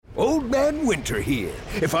Old Man Winter here.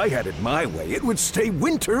 If I had it my way, it would stay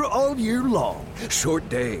winter all year long. Short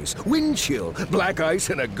days, wind chill, black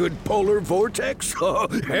ice, and a good polar vortex. Oh,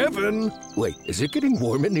 heaven. Wait, is it getting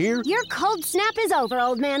warm in here? Your cold snap is over,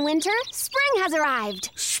 Old Man Winter. Spring has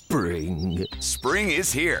arrived. Spring. Spring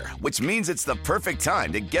is here, which means it's the perfect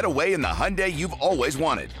time to get away in the Hyundai you've always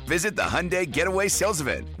wanted. Visit the Hyundai Getaway Sales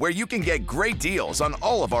Event, where you can get great deals on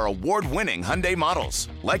all of our award-winning Hyundai models,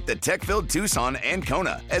 like the tech-filled Tucson and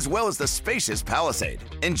Kona, as well as the spacious Palisade.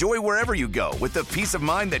 Enjoy wherever you go with the peace of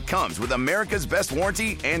mind that comes with America's best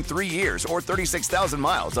warranty and 3 years or 36,000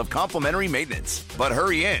 miles of complimentary maintenance. But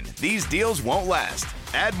hurry in, these deals won't last.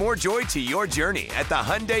 Add more joy to your journey at the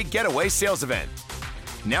Hyundai Getaway Sales Event.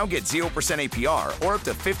 Now get 0% APR or up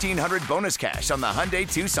to $1,500 bonus cash on the Hyundai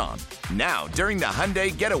Tucson. Now, during the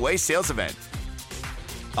Hyundai Getaway Sales Event.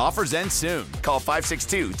 Offers end soon. Call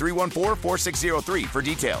 562-314-4603 for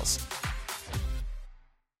details.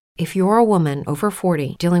 If you're a woman over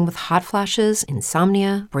 40 dealing with hot flashes,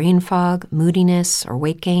 insomnia, brain fog, moodiness, or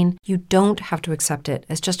weight gain, you don't have to accept it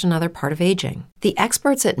as just another part of aging. The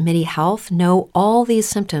experts at MIDI Health know all these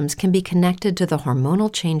symptoms can be connected to the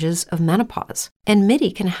hormonal changes of menopause. And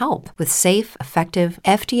MIDI can help with safe, effective,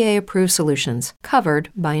 FDA-approved solutions covered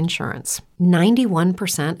by insurance.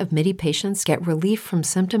 91% of MIDI patients get relief from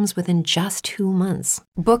symptoms within just 2 months.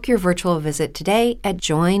 Book your virtual visit today at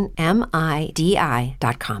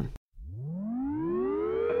joinmidi.com.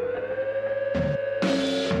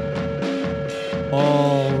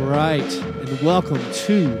 All right, and welcome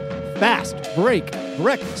to Fast Break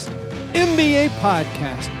Breakfast, NBA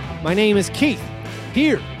podcast. My name is Keith,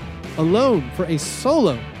 here alone for a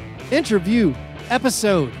solo interview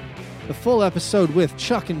episode. The full episode with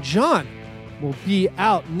Chuck and John will be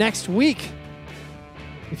out next week.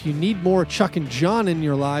 If you need more Chuck and John in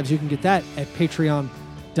your lives, you can get that at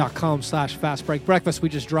patreon.com/fastbreakbreakfast. We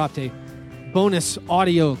just dropped a bonus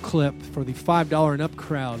audio clip for the $5 and up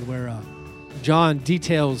crowd where John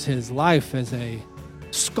details his life as a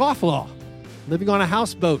scofflaw living on a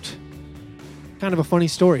houseboat. Kind of a funny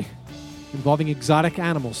story involving exotic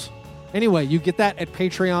animals. Anyway, you get that at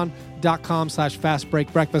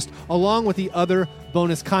patreon.com/fastbreakbreakfast, along with the other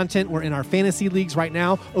bonus content. We're in our fantasy leagues right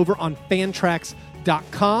now over on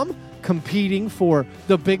fantrax.com, competing for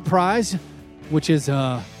the big prize, which is, we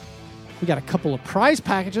got a couple of prize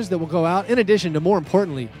packages that will go out, in addition to, more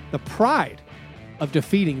importantly, the pride of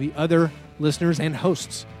defeating the other listeners and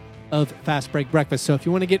hosts of Fast Break Breakfast. So if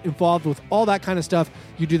you want to get involved with all that kind of stuff,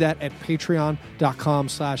 you do that at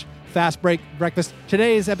patreon.com/fastbreakbreakfast.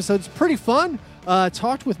 Today's episode's pretty fun.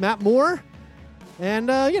 Talked with Matt Moore, and,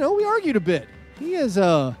 we argued a bit. He's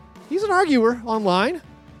an arguer online.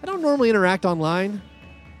 I don't normally interact online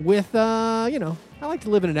with, I like to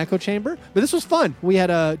live in an echo chamber, but this was fun. We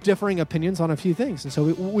had differing opinions on a few things, and so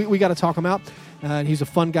we got to talk him out, and he's a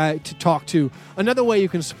fun guy to talk to. Another way you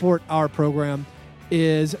can support our program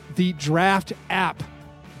is the Draft app.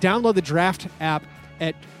 Download the Draft app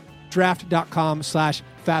at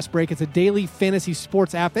draft.com/fastbreak. It's a daily fantasy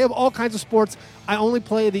sports app. They have all kinds of sports. I only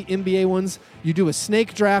play the NBA ones. You do a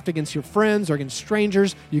snake draft against your friends or against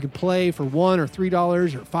strangers. You can play for $1 or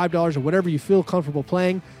 $3 or $5 or whatever you feel comfortable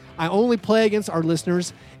playing. I only play against our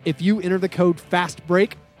listeners. If you enter the code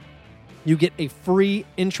FASTBREAK, you get a free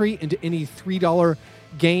entry into any $3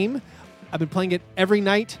 game. I've been playing it every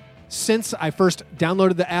night since I first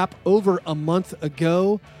downloaded the app over a month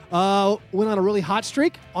ago. Went on a really hot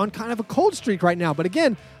streak, on kind of a cold streak right now. But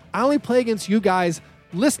again, I only play against you guys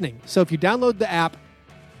listening. So if you download the app,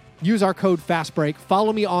 use our code FASTBREAK.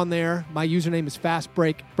 Follow me on there. My username is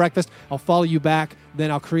FastBreakBreakfast. I'll follow you back.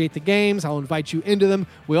 Then I'll create the games. I'll invite you into them.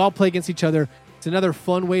 We all play against each other. It's another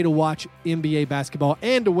fun way to watch NBA basketball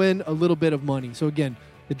and to win a little bit of money. So again,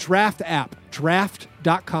 the Draft app,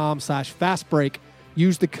 draft.com/fastbreak.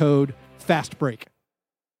 Use the code FASTBREAK.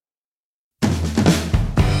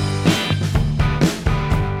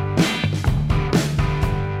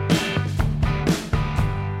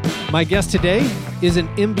 My guest today is an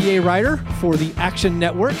NBA writer for the Action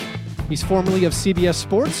Network. He's formerly of CBS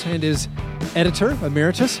Sports and is editor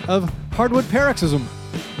emeritus of Hardwood Paroxysm.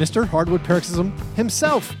 Mr. Hardwood Paroxysm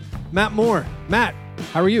himself, Matt Moore. Matt,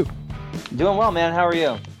 how are you? Doing well, man. How are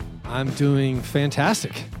you? I'm doing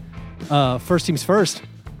fantastic. First things first.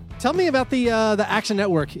 Tell me about the Action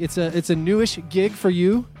Network. It's a newish gig for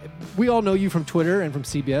you. We all know you from Twitter and from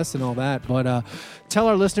CBS and all that, but tell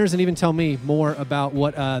our listeners and even tell me more about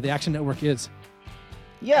what the Action Network is.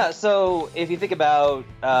 Yeah, so if you think about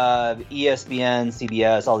ESPN,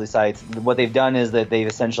 CBS, all these sites, what they've done is that they've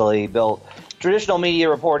essentially built traditional media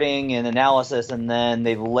reporting and analysis, and then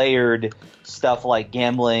they've layered stuff like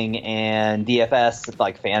gambling and DFS,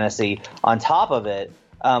 like fantasy, on top of it.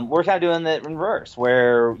 We're kind of doing it in reverse,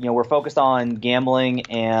 where we're focused on gambling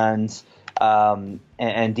and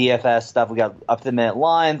DFS stuff. We got up-to-the-minute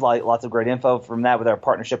lines, like lots of great info from that with our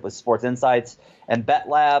partnership with Sports Insights and Bet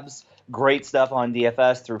Labs. Great stuff on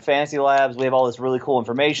DFS through Fantasy Labs. We have all this really cool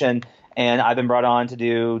information, and I've been brought on to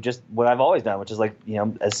do just what I've always done, which is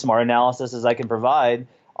as smart analysis as I can provide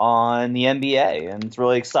on the NBA. And it's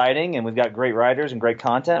really exciting, and we've got great writers and great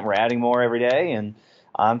content. We're adding more every day, and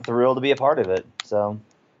I'm thrilled to be a part of it. So,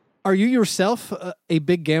 are you yourself a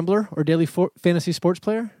big gambler or daily fantasy sports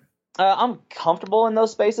player? I'm comfortable in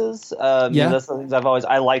those spaces. That's the things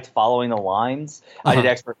I liked following the lines. I did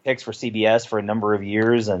expert picks for CBS for a number of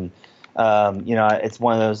years, and it's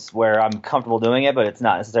one of those where I'm comfortable doing it, but it's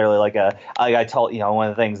not necessarily like I told, one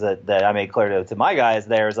of the things that I made clear to my guys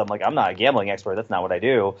there is I'm not a gambling expert. That's not what I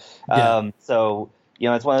do. Yeah. It's one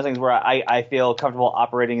of those things where I feel comfortable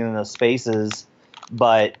operating in those spaces,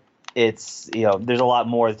 but it's, there's a lot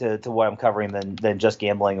more to what I'm covering than just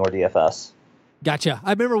gambling or DFS. Gotcha. I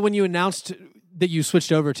remember when you announced that you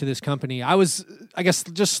switched over to this company, I was, I guess,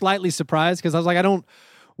 just slightly surprised because I was like,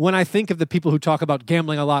 when I think of the people who talk about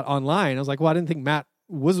gambling a lot online, I was like, well, I didn't think Matt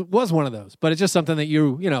was one of those. But it's just something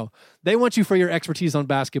that they want you for your expertise on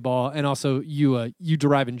basketball, and also you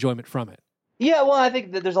derive enjoyment from it. Yeah, well, I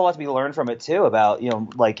think that there's a lot to be learned from it too about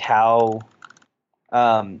how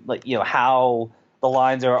the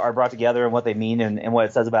lines are brought together and what they mean and what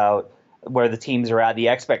it says about where the teams are at, the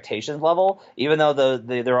expectations level. Even though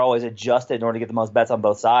they're always adjusted in order to get the most bets on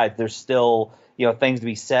both sides, there's still things to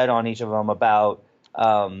be said on each of them about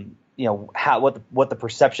what the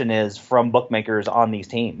perception is from bookmakers on these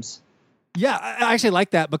teams. Yeah, I actually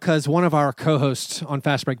like that because one of our co-hosts on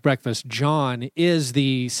Fast Break Breakfast, John, is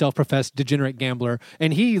the self-professed degenerate gambler,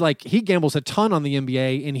 and he gambles a ton on the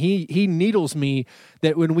NBA, and he needles me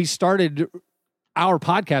that when we started our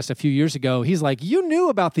podcast a few years ago, he's like, you knew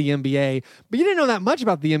about the NBA, but you didn't know that much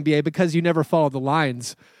about the NBA because you never followed the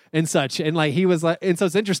lines and such. And he was like, and so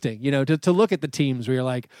it's interesting, to look at the teams where you're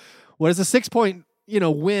like, what does a 6-point,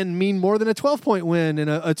 win mean more than a 12-point win and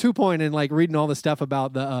a 2-point, and reading all the stuff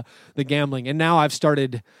about the gambling. And now I've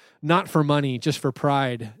started, not for money, just for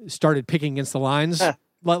pride, started picking against the lines.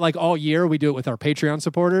 Like all year, we do it with our Patreon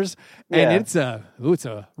supporters, and it's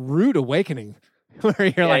a rude awakening where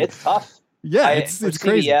you're it's tough. Yeah, it's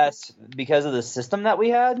crazy. CBS, because of the system that we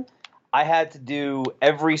had, I had to do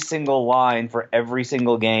every single line for every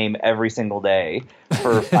single game every single day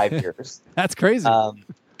for 5 years. That's crazy.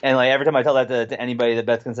 And every time I tell that to anybody that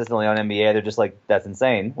bets consistently on NBA, they're just like, "That's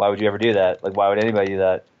insane. Why would you ever do that? Why would anybody do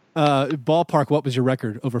that?" Ballpark, what was your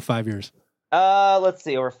record over 5 years? Let's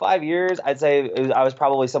see. Over 5 years, I'd say I was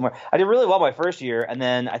probably somewhere. I did really well my first year, and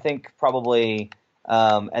then I think probably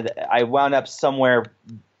I wound up somewhere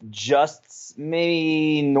just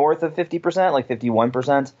maybe north of 50%, like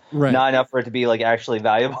 51%. Right. Not enough for it to be actually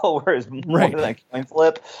valuable, whereas more than a coin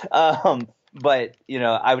flip. But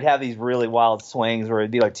I would have these really wild swings where it'd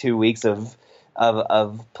be 2 weeks of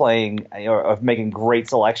playing or of making great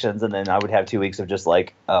selections, and then I would have 2 weeks of just I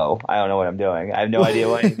don't know what I'm doing. I have no idea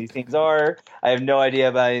what any of these teams are. I have no idea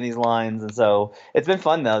about any of these lines, and so it's been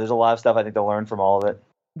fun though. There's a lot of stuff I think to learn from all of it.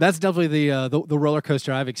 That's definitely the roller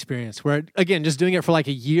coaster I've experienced, where, again, just doing it for a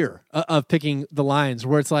year of picking the lines,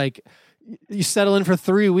 where it's you settle in for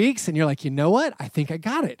 3 weeks and you're like, you know what? I think I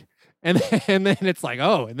got it. And then it's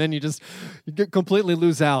and then you completely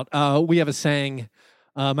lose out. We have a saying,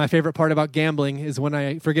 my favorite part about gambling is when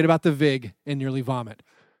I forget about the VIG and nearly vomit.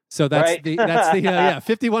 So that's right. the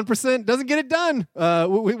 51% doesn't get it done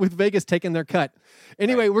with Vegas taking their cut.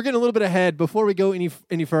 Anyway, We're getting a little bit ahead. Before we go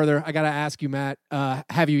any further, I got to ask you, Matt,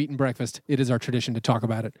 have you eaten breakfast? It is our tradition to talk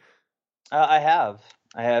about it. I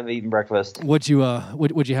have eaten breakfast. What'd you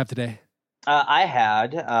have today? I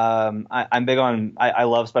had. I'm big on. I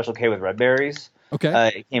love Special K with red berries.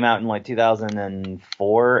 Okay. It came out in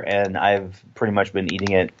 2004, and I've pretty much been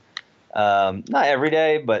eating it. Not every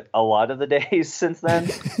day, but a lot of the days since then.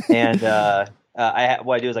 And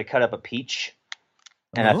what I do is I cut up a peach,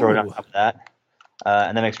 and I throw it on top of that,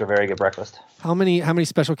 and that makes for a very good breakfast. How many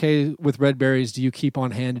Special K with red berries do you keep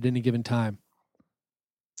on hand at any given time?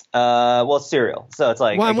 Well, it's cereal, so it's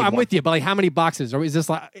I'm with you, but how many boxes? Or is this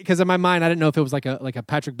because in my mind I didn't know if it was like a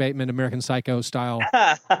Patrick Bateman American Psycho style?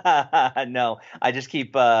 No, I just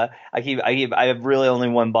keep. I have really only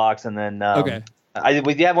one box, and then okay.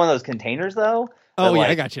 Do you have one of those containers though? Oh yeah,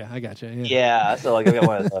 I got you. Yeah, so I got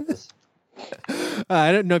one of those.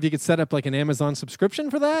 I don't know if you could set up like an Amazon subscription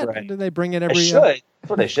for that. Right. Do they bring it every? They should. That's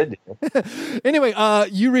what they should do. Anyway,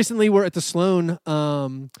 you recently were at the Sloan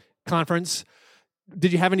conference.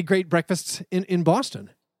 Did you have any great breakfasts in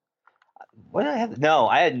Boston? What did I have? No,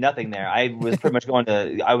 I had nothing there. I was pretty much going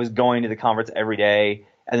to the conference every day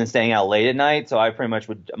and then staying out late at night. So I pretty much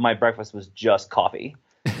my breakfast was just coffee.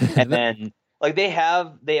 And then like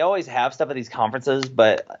they always have stuff at these conferences,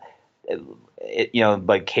 but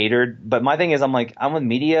like catered. But my thing is I'm with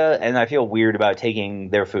media and I feel weird about taking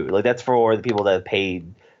their food. Like that's for the people that have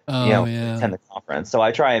paid, to attend the conference. So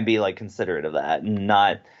I try and be like considerate of that and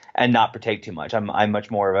not partake too much. I'm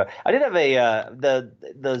much more of a. I did have the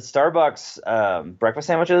Starbucks breakfast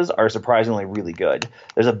sandwiches are surprisingly really good.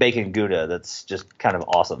 There's a bacon Gouda that's just kind of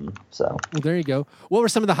awesome. So well, there you go. What were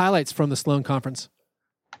some of the highlights from the Sloan conference?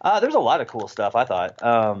 There's a lot of cool stuff. I thought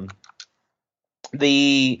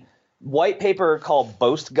the white paper called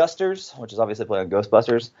Ghostbusters, which is obviously playing on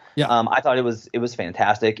Ghostbusters. Yeah. I thought it was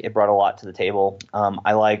fantastic. It brought a lot to the table.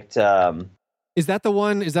 I liked. Is that the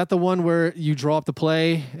one where you draw up the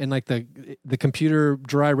play and like the computer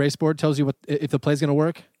dry erase board tells you if the play's going to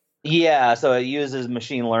work? Yeah, so it uses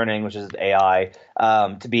machine learning, which is AI,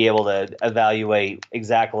 to be able to evaluate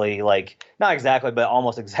exactly not exactly, but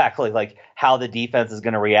almost exactly like how the defense is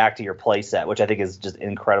going to react to your play set, which I think is just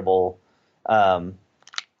incredible.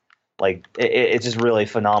 It's just really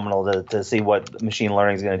phenomenal to see what machine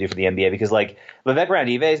learning is going to do for the NBA, because like Vivek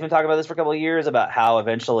Randive has been talking about this for a couple of years about how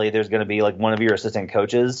eventually there's going to be like one of your assistant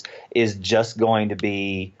coaches is just going to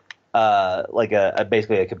be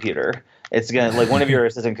basically a computer. It's going to like one of your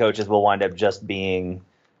assistant coaches will wind up just being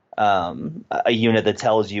a unit that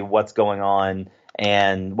tells you what's going on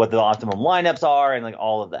and what the optimum lineups are and like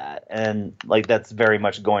all of that. And like that's very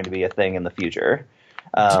much going to be a thing in the future.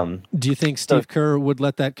 Do you think Steve Kerr would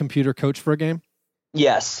let that computer coach for a game?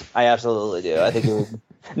 Yes, I absolutely do. I think he would.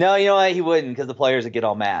 No, you know what? He wouldn't, because the players would get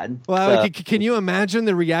all mad. Well, can you imagine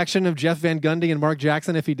the reaction of Jeff Van Gundy and Mark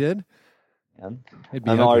Jackson if he did? Yeah.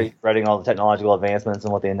 I'm already reading all the technological advancements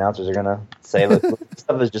and what the announcers are going to say. But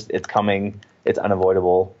stuff is just, it's coming. It's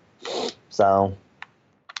unavoidable. So,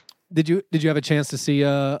 did you have a chance to see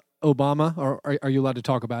Obama, or are you allowed to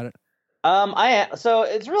talk about it? So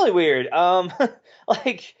it's really weird.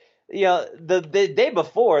 The day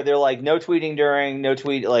before they're like no tweeting during, no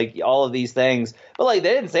tweet, like all of these things, but like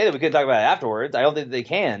they didn't say that we couldn't talk about it afterwards. I don't think they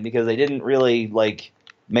can, because they didn't really like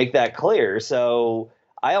make that clear. So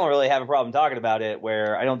I don't really have a problem talking about it,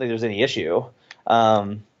 where I don't think there's any issue.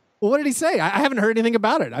 Well, what did he say? I haven't heard anything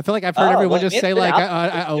about it. I feel like I've heard everyone just say like,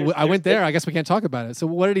 I went there. I guess we can't talk about it. So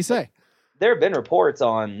what did he say? There have been reports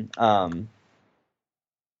on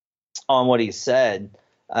what he said.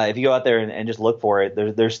 If you go out there and just look for it,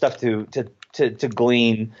 there's stuff to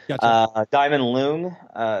glean. Gotcha. Diamond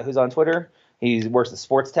Loong, who's on Twitter, he works at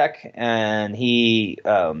Sports Tech, and he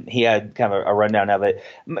had kind of a rundown of it.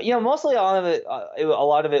 Mostly all of it, a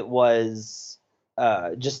lot of it was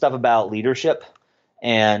just stuff about leadership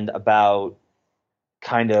and about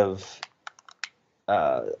kind of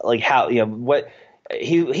like how what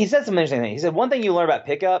he said some interesting things. He said one thing you learn about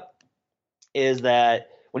pickup is that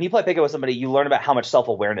when you play pickup with somebody, you learn about how much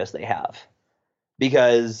self-awareness they have,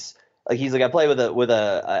 because like he's like, I play with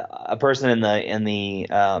a person in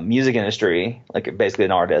the music industry, like basically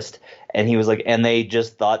an artist, and he was like, and they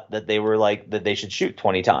just thought that they were like that they should shoot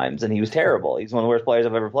 20 times, and he was terrible. He's one of the worst players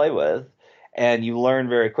I've ever played with, and you learn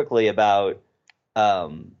very quickly about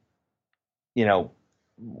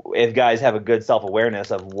if guys have a good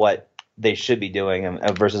self-awareness of what they should be doing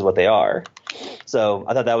versus what they are. So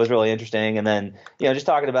I thought that was really interesting. And then, just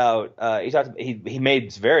talking about, he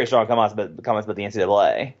made very strong comments about the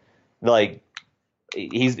NCAA. Like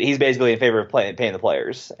he's basically in favor of paying the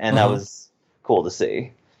players, and that was cool to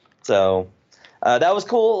see. So that was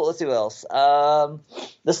cool. Let's see what else.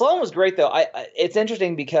 The Sloan was great though. It's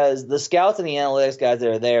interesting because the scouts and the analytics guys that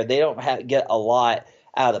are there, they don't get a lot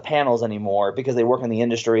out of the panels anymore because they work in the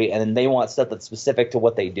industry and they want stuff that's specific to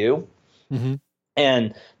what they do. Mm-hmm.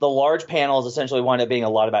 And the large panels essentially wind up being a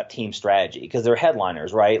lot about team strategy because they're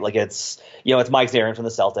headliners, right? Like it's Mike Zarin from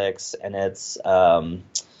the Celtics, and it's Maury's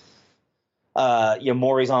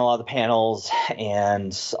on a lot of the panels,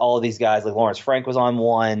 and all of these guys, like Lawrence Frank was on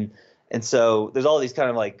one, and so there's all these kind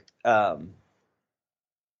of like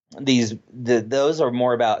those are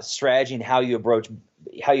more about strategy and how you approach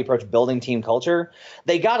building team culture.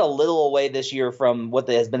 They got a little away this year from what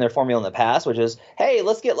has been their formula in the past, which is, hey,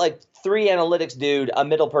 let's get like 3 analytics dude, a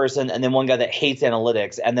middle person, and then one guy that hates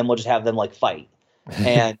analytics, and then we'll just have them like fight.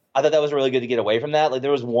 And I thought that was really good to get away from that. Like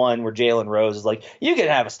there was one where Jalen Rose is like, you can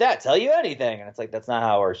have a stat tell you anything, and it's like, that's not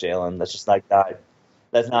how it works, Jalen. That's just like that.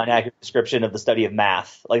 that's not an accurate description of the study of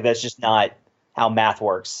math. Like, that's just not how math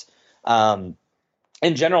works.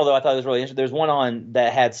 In general, though, I thought it was really interesting. There's one on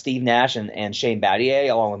that had Steve Nash and Shane Battier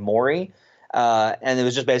along with Maury. And it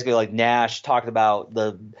was just basically like Nash talked about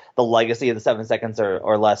the legacy of the 7 seconds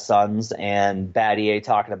or less Suns, and Battier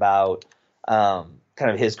talking about kind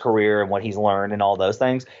of his career and what he's learned and all those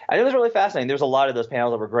things. And it was really fascinating. There was a lot of those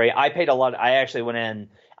panels that were great. I actually went in.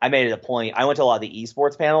 I made it a point. I went to a lot of the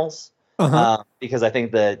esports panels because I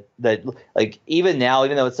think that like even now,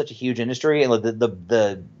 even though it's such a huge industry and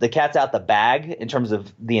the cat's out the bag in terms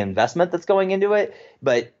of the investment that's going into it,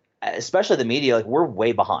 but especially the media, like we're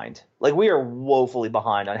way behind. Like we are woefully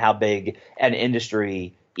behind on how big an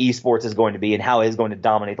industry esports is going to be and how it is going to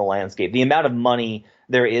dominate the landscape. The amount of money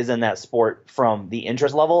there is in that sport from the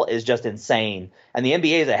interest level is just insane. And the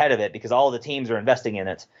NBA is ahead of it because all the teams are investing in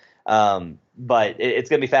it. But it's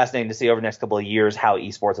going to be fascinating to see over the next couple of years how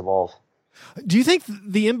esports evolve. Do you think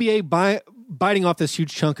the NBA biting off this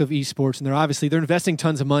huge chunk of esports, and they're investing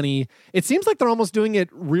tons of money, it seems like they're almost doing it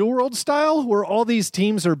real world style, where all these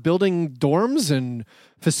teams are building dorms and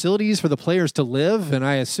facilities for the players to live? And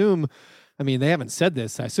I assume, I mean, they haven't said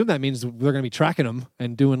this. I assume that means they're going to be tracking them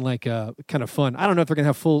and doing like kind of fun. I don't know if they're going to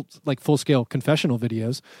have full scale confessional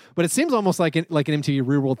videos, but it seems almost like an MTV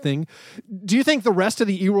Real World thing. Do you think the rest of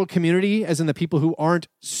the eWorld community, as in the people who aren't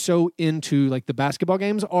so into like the basketball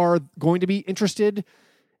games, are going to be interested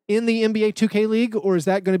in the NBA 2K League, or is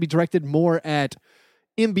that going to be directed more at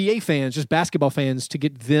NBA fans, just basketball fans, to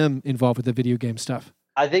get them involved with the video game stuff?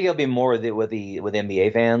 I think it'll be more with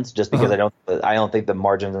NBA fans, just because I don't think the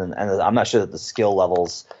margins and I'm not sure that the skill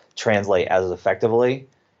levels translate as effectively.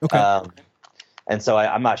 Okay. And so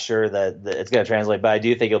I'm not sure that it's going to translate, but I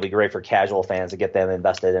do think it'll be great for casual fans to get them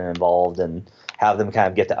invested and involved and have them kind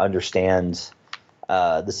of get to understand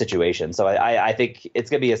the situation. So I think it's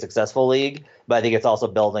going to be a successful league, but I think it's also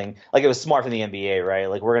building, like it was smart from the NBA, right?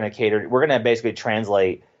 Like we're going to basically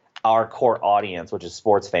translate our core audience, which is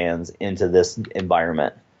sports fans, into this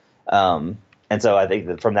environment. And so I think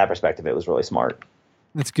that from that perspective, it was really smart.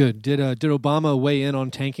 That's good. Did Obama weigh in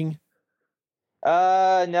on tanking?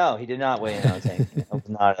 No, he did not weigh in on tanking. It was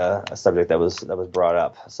not a subject that was brought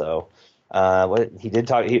up. So what he did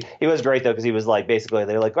talk, he was great though, because he was like, basically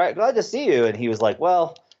they're like, glad to see you, and he was like,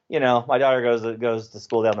 well, my daughter goes to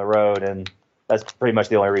school down the road, and that's pretty much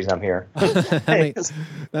the only reason I'm here.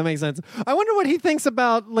 That makes sense. I wonder what he thinks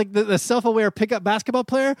about like the self-aware pickup basketball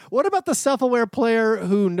player. What about the self-aware player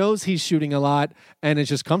who knows he's shooting a lot and is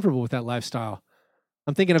just comfortable with that lifestyle?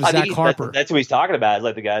 I'm thinking of Zach Harper. That's what he's talking about. Is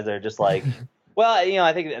like the guys that are just like, well,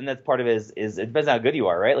 I think, and that's part of it is it depends on how good you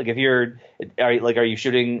are, right? Like are you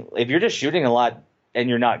shooting? If you're just shooting a lot and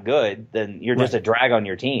you're not good, then you're just a drag on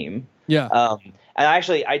your team. Yeah. And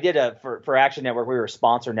actually, I did for Action Network. We were a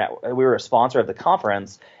sponsor of the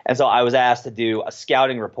conference, and so I was asked to do a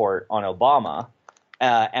scouting report on Obama,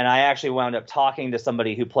 and I actually wound up talking to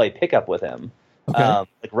somebody who played pickup with him, like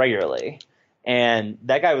regularly. And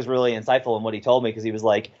that guy was really insightful in what he told me, because he was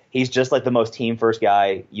like, he's just like the most team first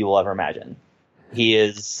guy you will ever imagine. He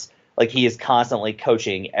is constantly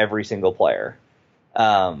coaching every single player.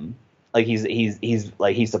 Like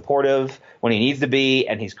he's supportive when he needs to be,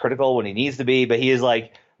 and he's critical when he needs to be, but he is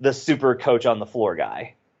like the super coach on the floor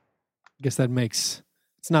guy. I guess it's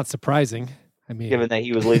not surprising. I mean, given that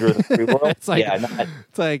he was leader of the free world,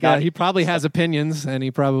 he probably has opinions, and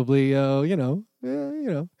he probably, he's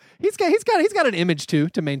got an image to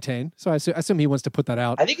maintain. So I assume he wants to put that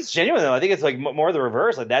out. I think it's genuine though. I think it's like more the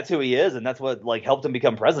reverse. Like that's who he is, and that's what like helped him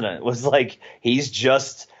become president. It was like he's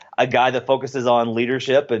just a guy that focuses on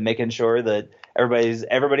leadership and making sure that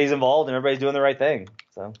everybody's involved and everybody's doing the right thing.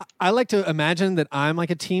 So I like to imagine that I'm like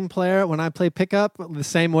a team player when I play pickup, the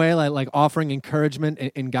same way, like offering encouragement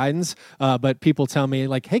and guidance. But people tell me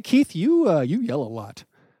like, "Hey Keith, you yell a lot."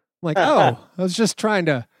 I'm like, oh, I was just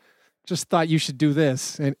thought you should do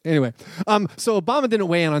this. And anyway, so Obama didn't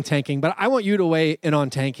weigh in on tanking, but I want you to weigh in on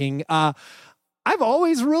tanking. I've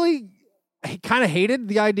always really kind of hated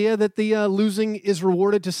the idea that the losing is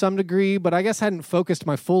rewarded to some degree, but I guess hadn't focused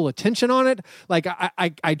my full attention on it. Like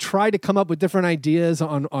I tried to come up with different ideas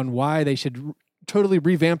on why they should totally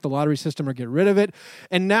revamp the lottery system or get rid of it.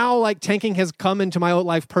 And now like tanking has come into my own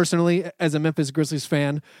life personally as a Memphis Grizzlies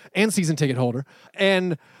fan and season ticket holder.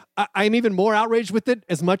 And I'm even more outraged with it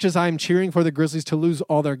as much as I'm cheering for the Grizzlies to lose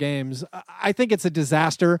all their games. I think it's a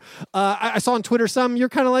disaster. I saw on Twitter you're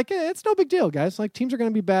kind of like, it's no big deal, guys. Like teams are going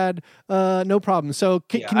to be bad. No problem. So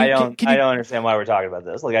I don't understand why we're talking about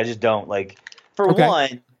this. Like, I just don't like, for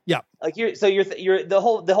one, Yeah. Like you're the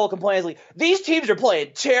whole complaint is like, these teams are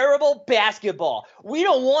playing terrible basketball. We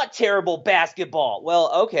don't want terrible basketball.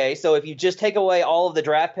 Well, okay, so if you just take away all of the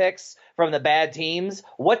draft picks from the bad teams,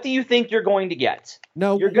 what do you think you're going to get?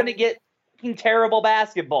 No, you're going to get terrible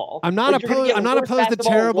basketball. I'm not opposed to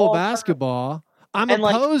terrible basketball. I'm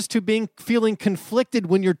opposed to feeling conflicted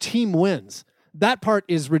when your team wins. That part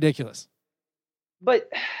is ridiculous. But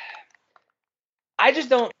I just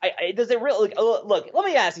don't. Does it really look? Let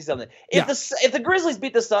me ask you something. If the Grizzlies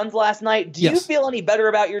beat the Suns last night, do you feel any better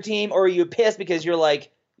about your team, or are you pissed because you're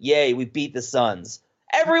like, "Yay, we beat the Suns"?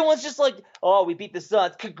 Everyone's just like, "Oh, we beat the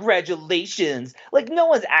Suns! Congratulations!" Like no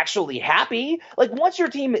one's actually happy. Like once your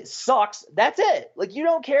team sucks, that's it. Like you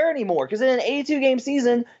don't care anymore because in an 82-game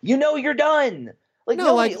season, you know you're done. Like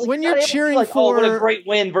no, when you're cheering for, what a great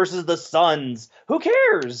win versus the Suns. Who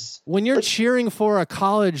cares? When you're cheering for a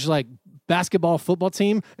college basketball football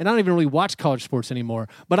team, and I don't even really watch college sports anymore,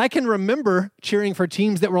 but I can remember cheering for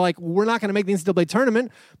teams that were like, we're not going to make the NCAA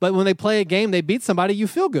tournament, but when they play a game, they beat somebody, you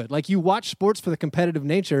feel good. Like you watch sports for the competitive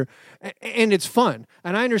nature, and it's fun.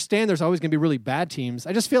 And I understand there's always going to be really bad teams.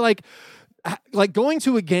 I just feel like going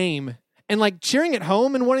to a game and cheering at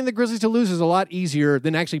home and wanting the Grizzlies to lose is a lot easier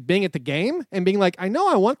than actually being at the game and being like, I know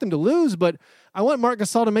I want them to lose, but I want Marc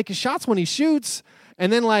Gasol to make his shots when he shoots.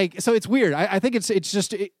 And then so it's weird. I think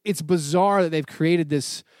it's bizarre that they've created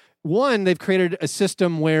this. One, they've created a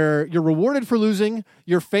system where you're rewarded for losing.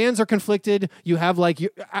 Your fans are conflicted. You have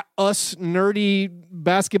us nerdy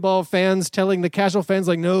basketball fans telling the casual fans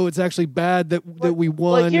no, it's actually bad that we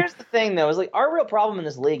won. Here's the thing though, is our real problem in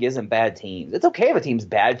this league isn't bad teams. It's okay if a team's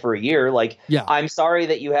bad for a year. I'm sorry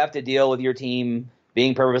that you have to deal with your team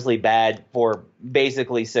being purposely bad for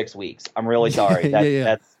basically 6 weeks. I'm really sorry.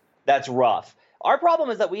 That's rough. Our problem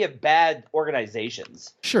is that we have bad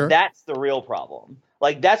organizations. Sure. That's the real problem.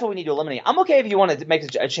 That's what we need to eliminate. I'm okay if you want to make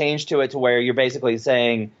a change to it to where you're basically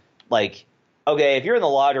saying, okay, if you're in the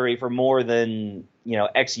lottery for more than,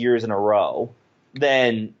 X years in a row,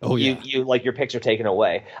 then you your picks are taken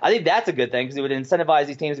away. I think that's a good thing because it would incentivize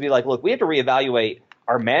these teams to be like, look, we have to reevaluate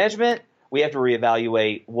our management. We have to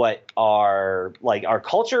reevaluate what our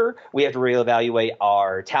culture. We have to reevaluate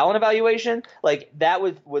our talent evaluation. That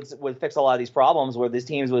would fix a lot of these problems where these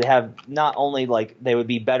teams would have not only they would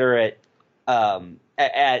be better at from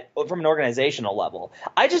an organizational level.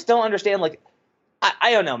 I just don't understand.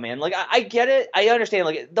 I don't know, man. I get it. I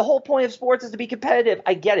understand. The whole point of sports is to be competitive.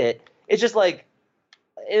 I get it. It's just in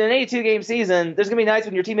an 82-game season, there's gonna be nights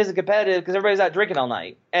when your team isn't competitive because everybody's out drinking all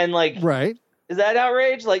night and right. Is that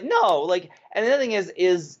outrage? No. And the other thing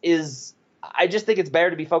is I just think it's better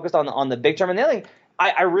to be focused on the big term. And the other thing,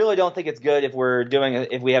 I really don't think it's good if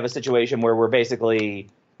we have a situation where we're basically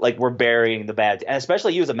we're burying the bad, and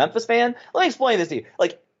especially you as a Memphis fan. Let me explain this to you.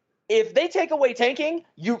 If they take away tanking,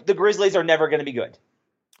 the Grizzlies are never going to be good.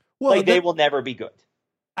 Well, they will never be good.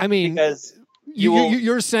 I mean, because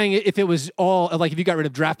you're saying if it was all if you got rid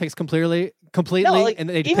of draft picks completely, and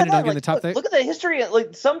they depended on getting the top pick. Look at the history.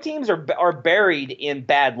 Some teams are buried in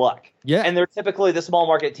bad luck. Yeah, and they're typically the small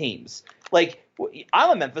market teams. I'm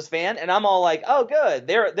a Memphis fan, and I'm all oh, good.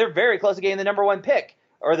 They're very close to getting the number 1 pick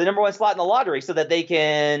or the number 1 slot in the lottery, so that they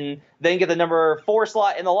can then get the number 4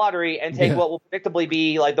 slot in the lottery and take what will predictably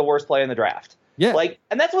be the worst player in the draft. Yeah,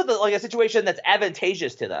 and that's what a situation that's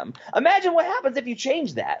advantageous to them. Imagine what happens if you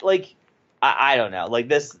change that. I don't know.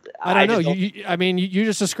 This. I don't know. You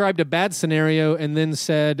just described a bad scenario and then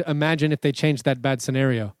said, imagine if they changed that bad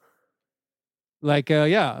scenario.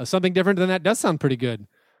 Something different than that does sound pretty good.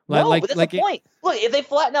 But that's the point. Look, if they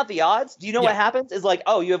flatten out the odds, do you know what happens? Is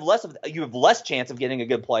you have less chance of getting a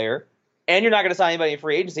good player, and you're not going to sign anybody in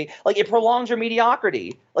free agency. It prolongs your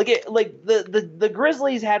mediocrity. The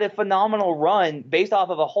Grizzlies had a phenomenal run based off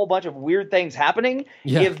of a whole bunch of weird things happening.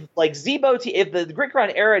 Yeah. If if the Greek Run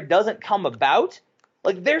era doesn't come about,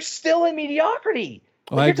 they're still in mediocrity.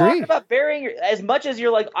 I you're agree. Talking about burying as much as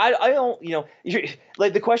you're I don't, you're,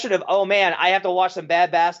 the question of, oh man, I have to watch some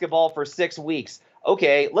bad basketball for 6 weeks.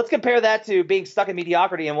 Okay, let's compare that to being stuck in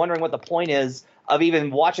mediocrity and wondering what the point is of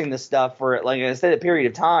even watching this stuff for an extended period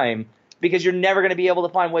of time, because you're never going to be able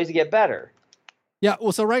to find ways to get better. Yeah,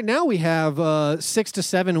 well, so right now we have 6 to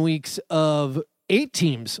 7 weeks of 8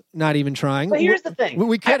 teams not even trying. But here's the thing.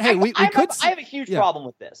 We could. I have a huge problem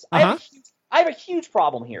with this. I have a huge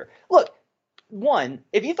problem here. Look, one,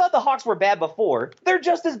 if you thought the Hawks were bad before, they're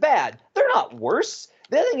just as bad. They're not worse.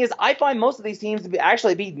 The other thing is, I find most of these teams to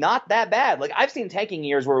be not that bad. I've seen tanking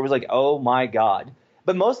years where it was oh my god.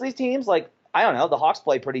 But most of these teams, I don't know, the Hawks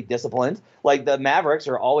play pretty disciplined. Like, the Mavericks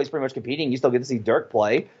are always pretty much competing. You still get to see Dirk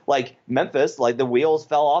play. Like, Memphis, like, the wheels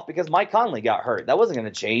fell off because Mike Conley got hurt. That wasn't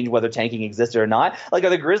going to change whether tanking existed or not. Like, are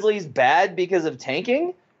the Grizzlies bad because of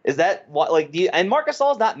tanking? Is that what, like, and Marc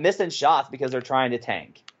Gasol's not missing shots because they're trying to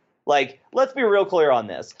tank. Like, let's be real clear on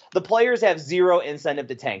this. The players have zero incentive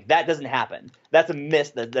to tank. That doesn't happen. That's a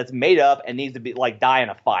myth that's made up and needs to be, like, die in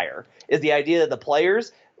a fire. Is the idea that the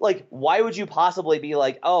players, like, why would you possibly be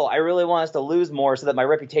like, oh, I really want us to lose more so that my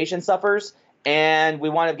reputation suffers and we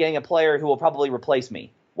wind up getting a player who will probably replace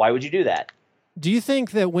me? Why would you do that? Do you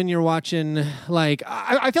think that when you're watching, like,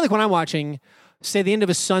 I feel like when I'm watching, say, the end of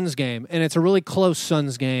a Suns game, and it's a really close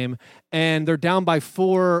Suns game, and they're down by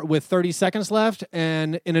 4 with 30 seconds left,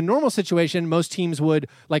 and in a normal situation, most teams would,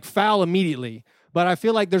 like, foul immediately. But I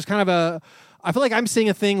feel like there's kind of I feel like I'm seeing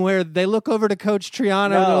a thing where they look over to Coach Triano,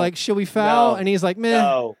 and they're like, should we foul? And he's like,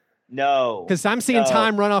 meh. No. Because I'm seeing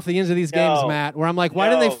time run off the ends of these games, Matt, where I'm like, why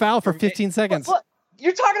didn't they foul for 15 seconds? But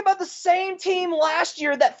you're talking about the same team last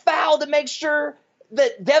year that fouled to make sure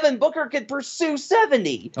that Devin Booker could pursue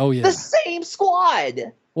 70. Oh, yeah. The same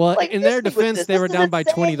squad. Well, like, in their defense, they were down by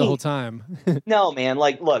 20 the whole time. No, man.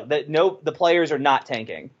 Like, look, the players are not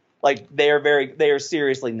tanking. Like, they are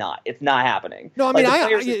seriously not. It's not happening. No, I mean, the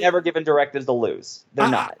players have never given directives to lose. They're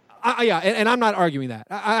not. Yeah, and I'm not arguing that.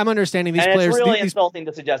 I'm understanding these and players. It's really insulting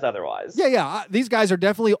to suggest otherwise. Yeah. These guys are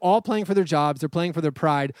definitely all playing for their jobs. They're playing for their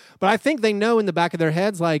pride. But I think they know in the back of their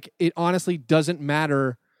heads, like, it honestly doesn't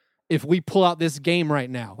matter if we pull out this game right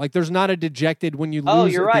now. Like, there's not a dejected when you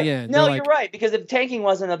lose you're at right. the end. No, you're right. Because if tanking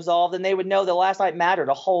wasn't absolved, then they would know that last night mattered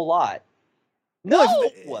a whole lot. No.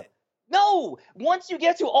 Once you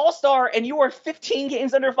get to All-Star and you are 15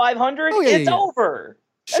 games under 500, it's over.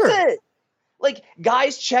 Sure. That's it. Like,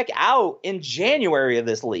 guys check out in January of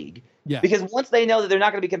this league. Yeah. Because once they know that they're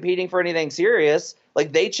not going to be competing for anything serious,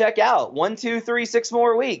 like, they check out. 1, 2, 3, 6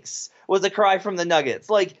 more weeks was the cry from the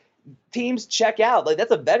Nuggets. Like, teams check out. Like,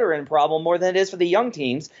 that's a veteran problem more than it is for the young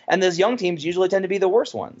teams. And those young teams usually tend to be the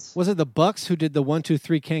worst ones. Was it the Bucks who did the 1, 2,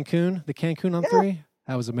 3 Cancun? The Cancun on 3?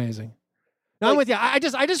 That was amazing. No, I'm with you. I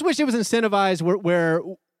just wish it was incentivized where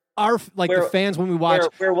the fans, when we watch,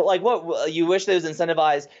 where like, what you wish that was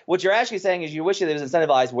incentivized. What you're actually saying is you wish that it was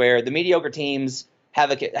incentivized where the mediocre teams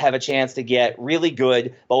have a chance to get really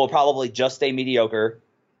good, but will probably just stay mediocre.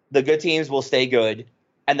 The good teams will stay good,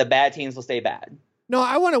 and the bad teams will stay bad. No,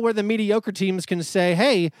 I want it where the mediocre teams can say,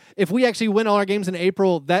 hey, if we actually win all our games in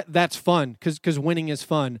April, that's fun because winning is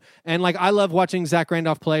fun. And, like, I love watching Zach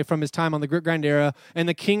Randolph play from his time on the Grit Grind era. And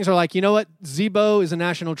the Kings are like, you know what? Zebo is a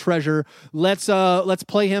national treasure. Let's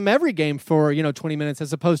play him every game for, 20 minutes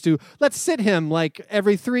as opposed to let's sit him like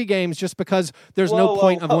every 3 games just because there's no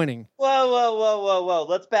point of winning. Whoa.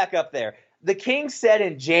 Let's back up there. The Kings said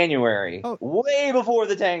in January, way before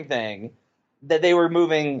the tank thing, that they were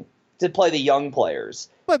moving to play the young players.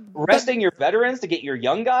 But resting your veterans to get your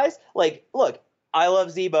young guys? Like, look, I love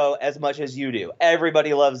Zebo as much as you do.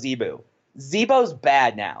 Everybody loves Zebo. Zebo's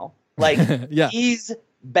bad now. Like, He's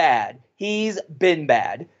bad. He's been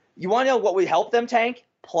bad. You want to know what would help them tank?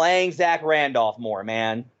 Playing Zach Randolph more,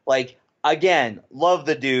 man. Like, again, love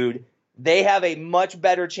the dude. They have a much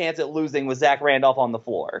better chance at losing with Zach Randolph on the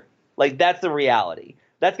floor. Like, that's the reality.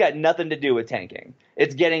 That's got nothing to do with tanking.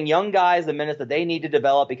 It's getting young guys the minutes that they need to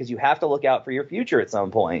develop because you have to look out for your future at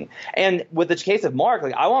some point. And with the case of Mark,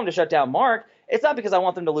 like, I want him to shut down Mark. It's not because I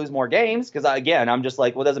want them to lose more games because, again, I'm just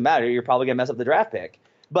like, well, it doesn't matter. You're probably going to mess up the draft pick.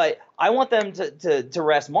 But I want them to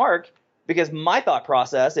rest Mark because my thought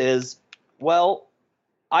process is, well,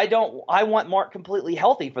 I want Mark completely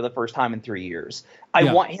healthy for the first time in 3 years.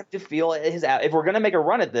 I want him to feel his – if we're going to make a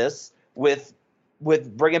run at this with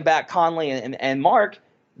bringing back Conley and Mark –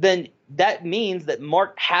 then that means that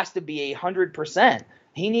Mark has to be 100%.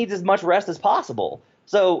 He needs as much rest as possible.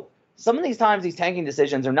 So some of these times, these tanking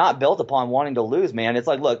decisions are not built upon wanting to lose, man. It's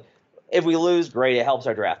like, look, if we lose, great, it helps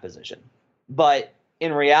our draft position. But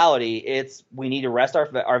in reality, it's we need to rest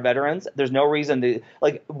our veterans. There's no reason to –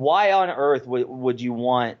 like, why on earth would you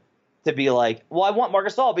want to be like, well, I want Marc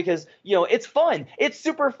Gasol because, it's fun. It's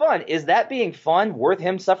super fun. Is that being fun worth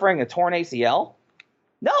him suffering a torn ACL?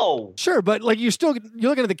 No. Sure, but like you're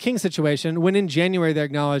looking at the Kings situation when in January they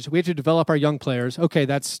acknowledged we have to develop our young players. Okay,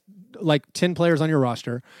 that's like 10 players on your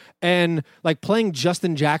roster. And like playing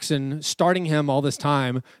Justin Jackson, starting him all this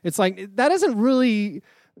time, it's like that isn't really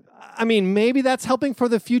I mean, maybe that's helping for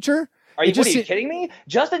the future. Are you kidding me?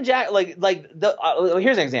 Justin Jackson,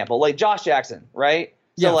 here's an example. Like Josh Jackson, right?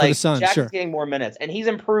 So yeah, for the Suns, Jackson's sure. getting more minutes, and he's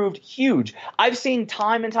improved huge. I've seen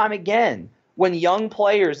time and time again when young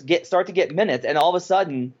players start to get minutes, and all of a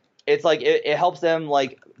sudden it's like it helps them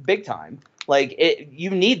like big time. Like you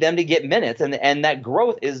need them to get minutes, and that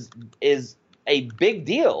growth is a big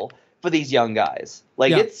deal for these young guys.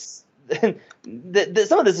 Like it's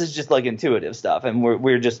some of this is just like intuitive stuff, and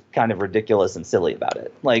we're just kind of ridiculous and silly about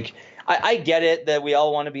it. Like I get it that we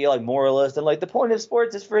all want to be like moralists and like the point of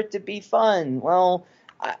sports is for it to be fun. Well,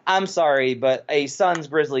 I'm sorry, but a Suns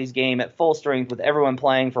Grizzlies game at full strength with everyone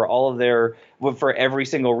playing for every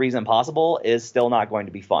single reason possible is still not going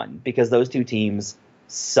to be fun because those two teams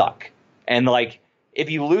suck. And like if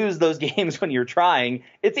you lose those games when you're trying,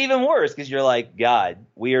 it's even worse because you're like, God,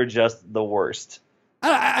 we are just the worst.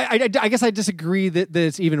 I guess I disagree that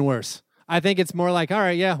it's even worse. I think it's more like, all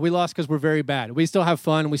right, yeah, we lost because we're very bad. We still have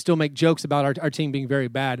fun. We still make jokes about our team being very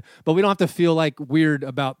bad, but we don't have to feel like weird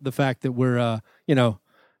about the fact that we're,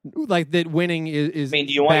 like that winning is. I mean,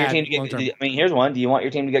 do you want your team to get? Here's one. Do you want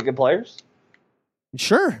your team to get good players?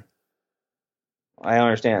 Sure. I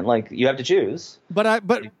understand. Like you have to choose. But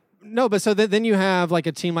so then you have like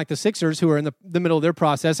a team like the Sixers who are in the middle of their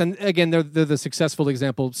process, and again they're the successful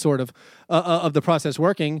example sort of the process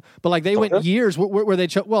working. But like they went years where they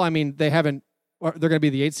they haven't. They're going to be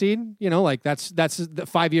the 8th seed. Like that's the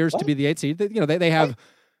 5 years to be the 8th seed. They have.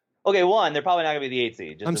 Okay, they're probably not going to be the 8th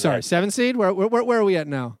seed. I'm sorry, 7th seed. Where are we at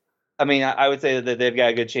now? I mean, I would say that they've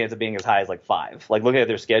got a good chance of being as high as like 5. Like looking at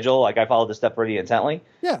their schedule, like I followed this stuff pretty intently.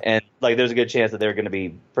 Yeah, and like there's a good chance that they're going to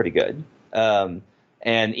be pretty good.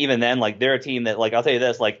 And even then, like they're a team that, like I'll tell you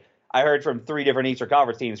this, like I heard from 3 different Eastern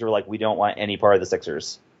Conference teams who were like, we don't want any part of the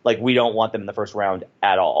Sixers. Like we don't want them in the first round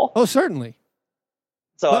at all. Oh, certainly.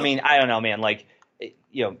 So I mean, I don't know, man. Like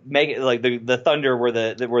make it like the Thunder were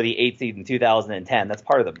the 8th seed in 2010. That's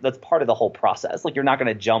part of the whole process. Like you're not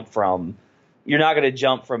going to jump from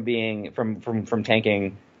being from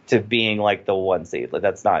tanking to being like the 1 seed. Like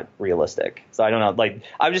that's not realistic. So I don't know. Like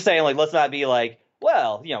I'm just saying, like let's not be like.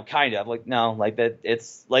 Well, kind of like no, like that.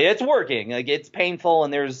 It's like it's working. Like it's painful,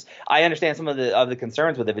 and I understand some of the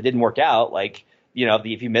concerns with it. If it didn't work out, like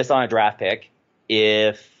if you miss on a draft pick,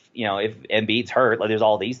 if Embiid's hurt, like there's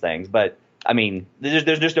all these things. But I mean, there's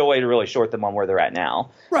just no way to really short them on where they're at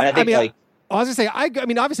now. Right. And I think I was gonna say, I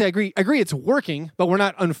mean, obviously, I agree, it's working, but we're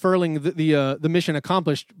not unfurling the mission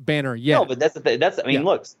accomplished banner yet. No, but that's the thing.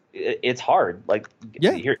 Look, it's hard. Like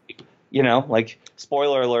like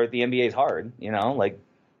spoiler alert, the NBA is hard, like.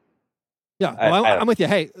 Yeah, I'm with you.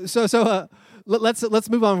 Hey, so let's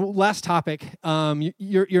move on. Last topic.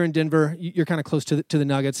 You're in Denver. You're kind of close to the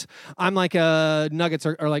Nuggets. I'm like Nuggets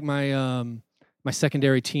are like my my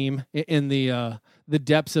secondary team in the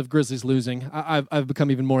depths of Grizzlies losing. I've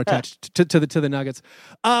become even more attached to the Nuggets.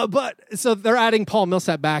 But so they're adding Paul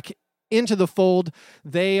Millsap back into the fold.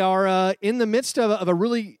 They are in the midst of a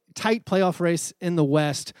really tight playoff race in the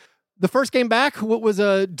West. The first game back, what was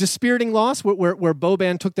a dispiriting loss where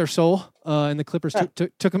Boban took their soul and the Clippers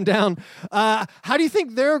took them down. How do you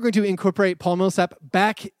think they're going to incorporate Paul Millsap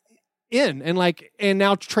back in? And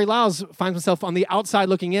now Trey Lyles finds himself on the outside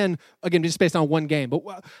looking in, again, just based on one game. But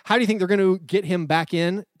how do you think they're going to get him back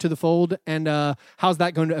in to the fold? And how's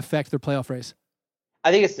that going to affect their playoff race?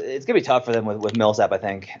 I think it's going to be tough for them with Millsap, I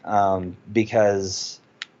think, because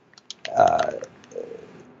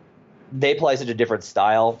they play such a different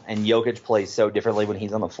style, and Jokic plays so differently when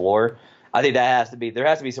he's on the floor. I think there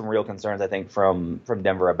has to be some real concerns, I think, from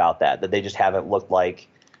Denver about that they just haven't looked like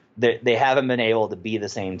they haven't been able to be the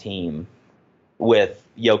same team with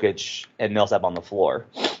Jokic and Millsap on the floor.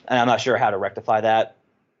 And I'm not sure how to rectify that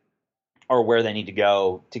or where they need to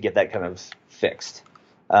go to get that kind of fixed.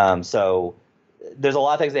 So there's a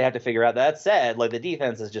lot of things they have to figure out. That said, like the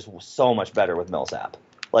defense is just so much better with Millsap.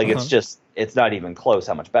 Like it's not even close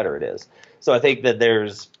how much better it is. So I think that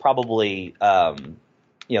there's probably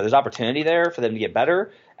there's opportunity there for them to get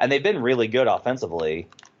better, and they've been really good offensively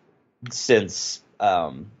since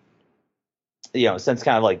since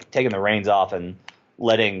kind of like taking the reins off and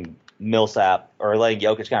letting Millsap or letting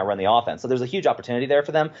Jokic kind of run the offense. So there's a huge opportunity there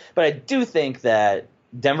for them. But I do think that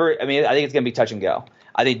Denver, I think it's going to be touch and go.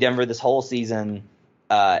 I think Denver this whole season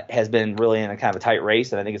has been really in a kind of a tight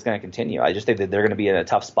race, and I think it's going to continue. I just think that they're going to be in a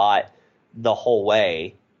tough spot the whole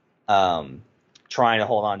way, trying to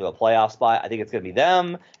hold on to a playoff spot. I think it's going to be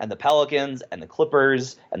them and the Pelicans and the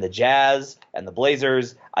Clippers and the Jazz and the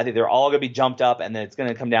Blazers. I think they're all going to be jumped up, and then it's going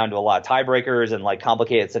to come down to a lot of tiebreakers and like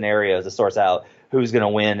complicated scenarios to source out who's going to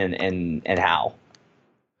win and how.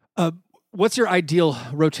 What's your ideal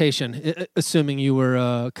rotation, assuming you were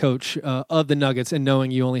a coach of the Nuggets and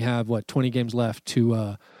knowing you only have 20 games left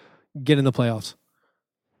to get in the playoffs?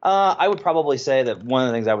 I would probably say that one of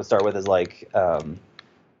the things I would start with is like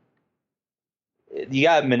you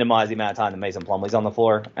got to minimize the amount of time that Mason Plumlee's on the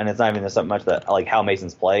floor, and it's not even so much that like how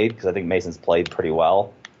Mason's played, because I think Mason's played pretty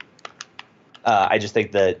well. I just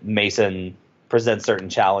think that Mason presents certain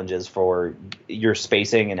challenges for your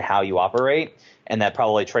spacing and how you operate, and that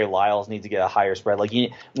probably Trey Lyles needs to get a higher spread. Like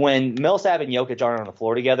when Millsap and Jokic aren't on the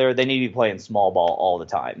floor together, they need to be playing small ball all the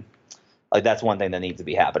time. Like that's one thing that needs to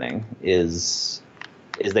be happening is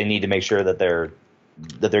they need to make sure that they're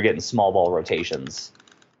getting small ball rotations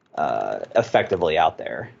effectively out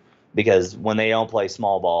there, because when they don't play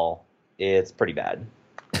small ball, it's pretty bad.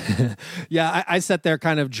 Yeah, I sat there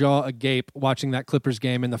kind of jaw agape watching that Clippers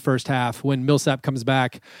game in the first half when Millsap comes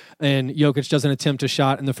back and Jokic doesn't attempt a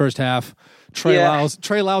shot in the first half. Trey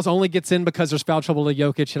Lyles only gets in because there's foul trouble to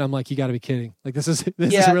Jokic, and I'm like, you got to be kidding! Like this is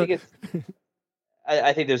really.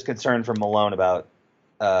 I think there's concern from Malone about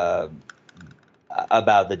the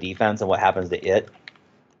defense and what happens to it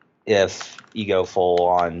if you go full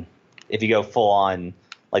on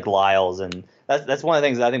like Lyles. And that's one of the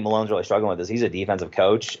things that I think Malone's really struggling with is he's a defensive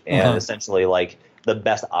coach, and essentially like the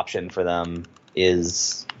best option for them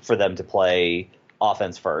is for them to play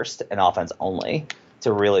offense first and offense only,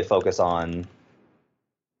 to really focus on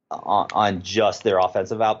just their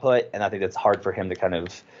offensive output. And I think that's hard for him to kind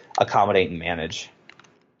of accommodate and manage.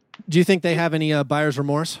 Do you think they have any buyer's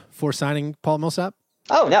remorse for signing Paul Millsap?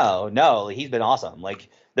 Oh, no. He's been awesome. Like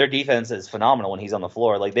their defense is phenomenal when he's on the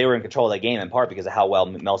floor. Like they were in control of that game in part because of how well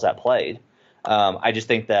Millsap played. I just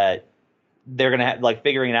think that they're going to have, like,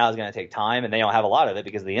 figuring it out is going to take time, and they don't have a lot of it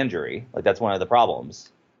because of the injury. Like that's one of the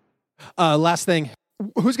problems. Last thing,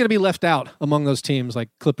 who's going to be left out among those teams like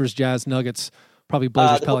Clippers, Jazz, Nuggets, probably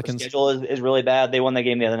Blazers, Pelicans? The schedule is really bad. They won that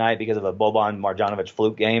game the other night because of a Boban Marjanovic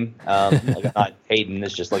fluke game. Like I'm not hating.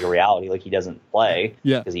 It's just like a reality. Like he doesn't play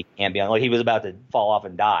because he can't be on. Like he was about to fall off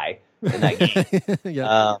and die in that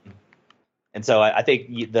game. And so I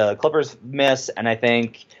think the Clippers miss, and I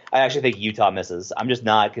actually think Utah misses. I'm just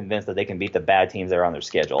not convinced that they can beat the bad teams that are on their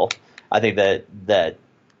schedule. I think that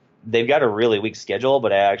they've got a really weak schedule,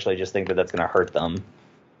 but I actually just think that that's going to hurt them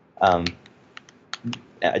down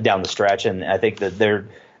the stretch. And I think that they're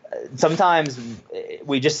sometimes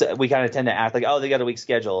we kind of tend to act like, oh, they got a weak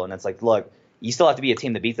schedule, and it's like, look, you still have to be a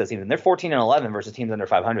team that beats those teams. And they're 14-11 versus teams under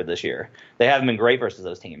 500 this year. They haven't been great versus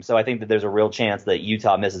those teams. So I think that there's a real chance that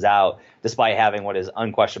Utah misses out despite having what is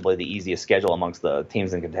unquestionably the easiest schedule amongst the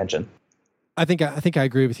teams in contention. I think I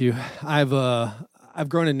agree with you. I've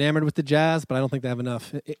grown enamored with the Jazz, but I don't think they have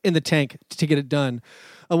enough in the tank to get it done.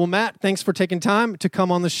 Well, Matt, thanks for taking time to come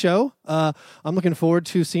on the show. I'm looking forward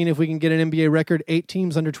to seeing if we can get an NBA record 8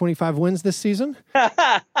 teams under 25 wins this season.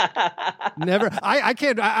 Never. I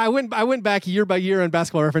can't. I went back year by year on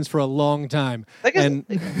Basketball Reference for a long time. But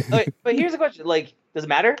here's the question: like, does it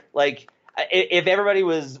matter? Like, if everybody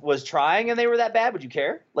was trying and they were that bad, would you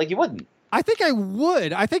care? Like, you wouldn't. I think I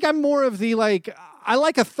would. I think I'm more of the like. I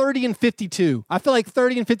like a 30-52. I feel like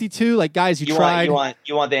 30-52. Like guys, you tried. You want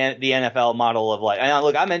the NFL model of like. And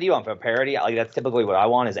look, I'm into you on for parity. Like that's typically what I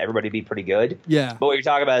want is everybody to be pretty good. Yeah. But what you're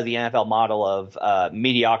talking about is the NFL model of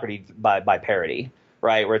mediocrity by parity,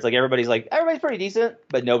 right? Where it's like everybody's pretty decent,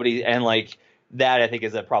 but nobody, and like that I think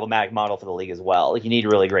is a problematic model for the league as well. Like you need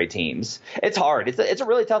really great teams. It's hard. It's a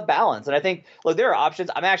really tough balance. And I think look, there are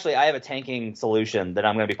options. I have a tanking solution that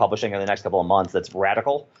I'm going to be publishing in the next couple of months. That's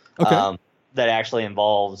radical. Okay. That actually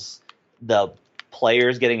involves the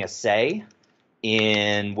players getting a say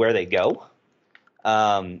in where they go.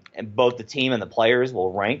 And both the team and the players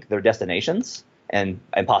will rank their destinations and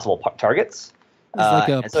possible targets.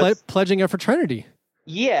 It's like pledging a fraternity.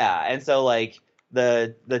 Yeah. And so like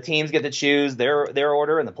the teams get to choose their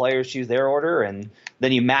order and the players choose their order. And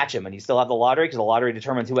then you match them and you still have the lottery because the lottery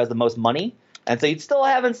determines who has the most money. And so you'd still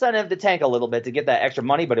have incentive to tank a little bit to get that extra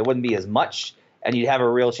money, but it wouldn't be as much. And you'd have a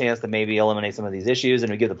real chance to maybe eliminate some of these issues, and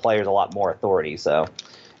it would give the players a lot more authority. So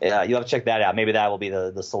you'll have to check that out. Maybe that will be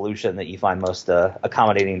the solution that you find most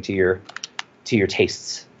accommodating to your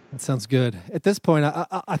tastes. That sounds good. At this point,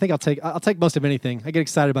 I think I'll take most of anything. I get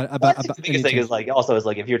excited about the biggest thing is like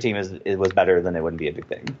if your team was better, then it wouldn't be a big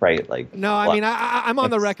thing, right? Like no, I mean I'm on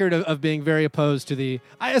the record of being very opposed to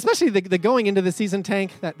especially the going into the season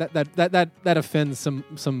tank that offends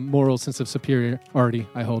some moral sense of superiority.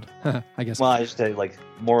 I hold, I guess. Well, I just say like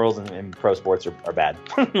morals in pro sports are bad.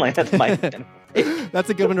 Like that's my. That's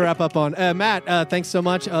a good one to wrap up on. Matt, thanks so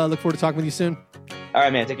much. Look forward to talking with you soon. All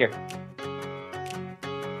right, man. Take care.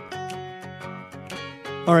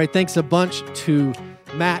 All right, thanks a bunch to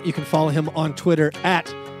Matt. You can follow him on Twitter at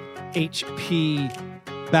HP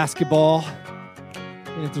Basketball.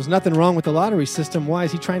 And if there's nothing wrong with the lottery system, why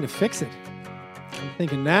is he trying to fix it? I'm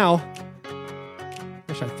thinking now.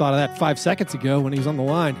 Wish I thought of that 5 seconds ago when he was on the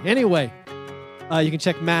line. Anyway, you can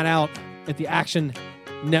check Matt out at the Action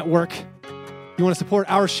Network. If you want to support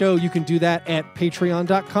our show, you can do that at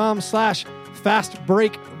patreon.com/ Fast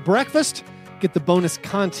Break Breakfast. Get the bonus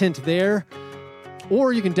content there.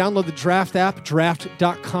 Or you can download the Draft app,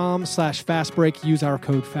 draft.com/fastbreak. Use our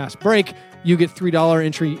code FASTBREAK. You get $3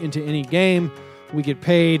 entry into any game. We get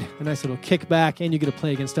paid, a nice little kickback, and you get to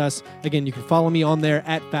play against us. Again, you can follow me on there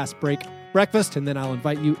at Fast Break Breakfast, and then I'll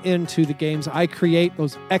invite you into the games I create,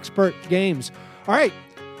 those expert games. All right,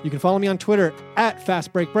 you can follow me on Twitter at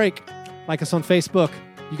Fast Break Break. Like us on Facebook.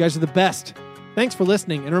 You guys are the best. Thanks for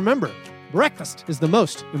listening, and remember, breakfast is the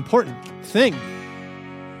most important thing.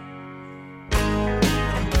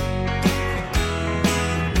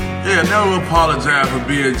 Yeah, never apologize for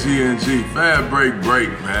being G&G. Fast break,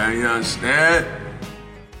 man. You understand?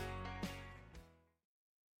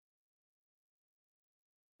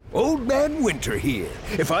 Old Man Winter here.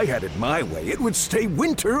 If I had it my way, it would stay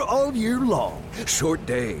winter all year long. Short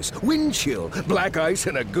days, wind chill, black ice,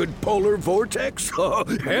 and a good polar vortex. Oh,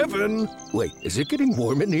 heaven! Wait, is it getting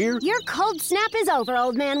warm in here? Your cold snap is over,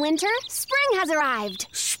 Old Man Winter. Spring has arrived.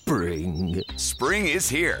 Spring. Spring is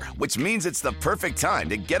here, which means it's the perfect time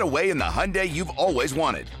to get away in the Hyundai you've always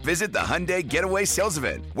wanted. Visit the Hyundai Getaway Sales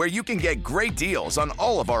Event, where you can get great deals on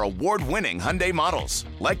all of our award-winning Hyundai models,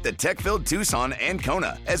 like the tech-filled Tucson and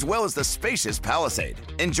Kona, as well as the spacious Palisade.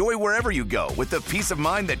 Enjoy wherever you go with the peace of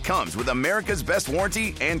mind that comes with America's best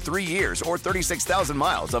warranty and 3 years or 36,000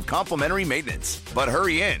 miles of complimentary maintenance. But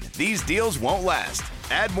hurry in, these deals won't last.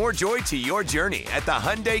 Add more joy to your journey at the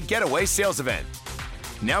Hyundai Getaway Sales Event.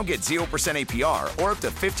 Now get 0% APR or up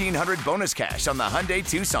to $1,500 bonus cash on the Hyundai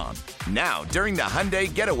Tucson. Now, during the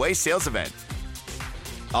Hyundai Getaway Sales Event.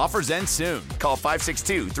 Offers end soon. Call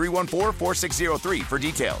 562-314-4603 for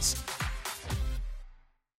details.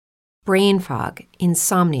 Brain fog,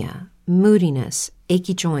 insomnia, moodiness,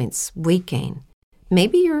 achy joints, weight gain.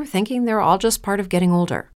 Maybe you're thinking they're all just part of getting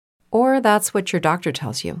older. Or that's what your doctor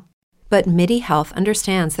tells you. But MIDI Health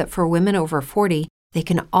understands that for women over 40, they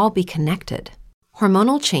can all be connected.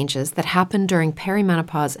 Hormonal changes that happen during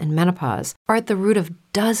perimenopause and menopause are at the root of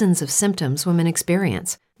dozens of symptoms women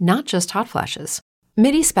experience, not just hot flashes.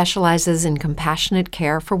 MIDI specializes in compassionate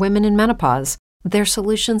care for women in menopause. Their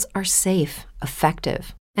solutions are safe,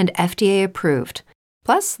 effective, and FDA approved.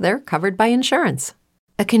 Plus, they're covered by insurance.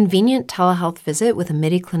 A convenient telehealth visit with a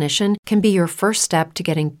MIDI clinician can be your first step to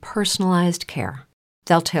getting personalized care.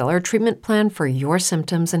 They'll tailor a treatment plan for your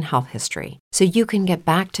symptoms and health history, so you can get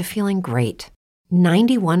back to feeling great.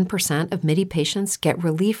 91% of MIDI patients get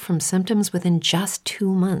relief from symptoms within just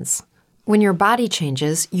 2 months. When your body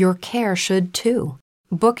changes, your care should too.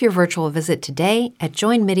 Book your virtual visit today at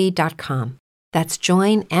joinmidi.com. That's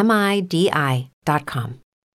joinmidi.com.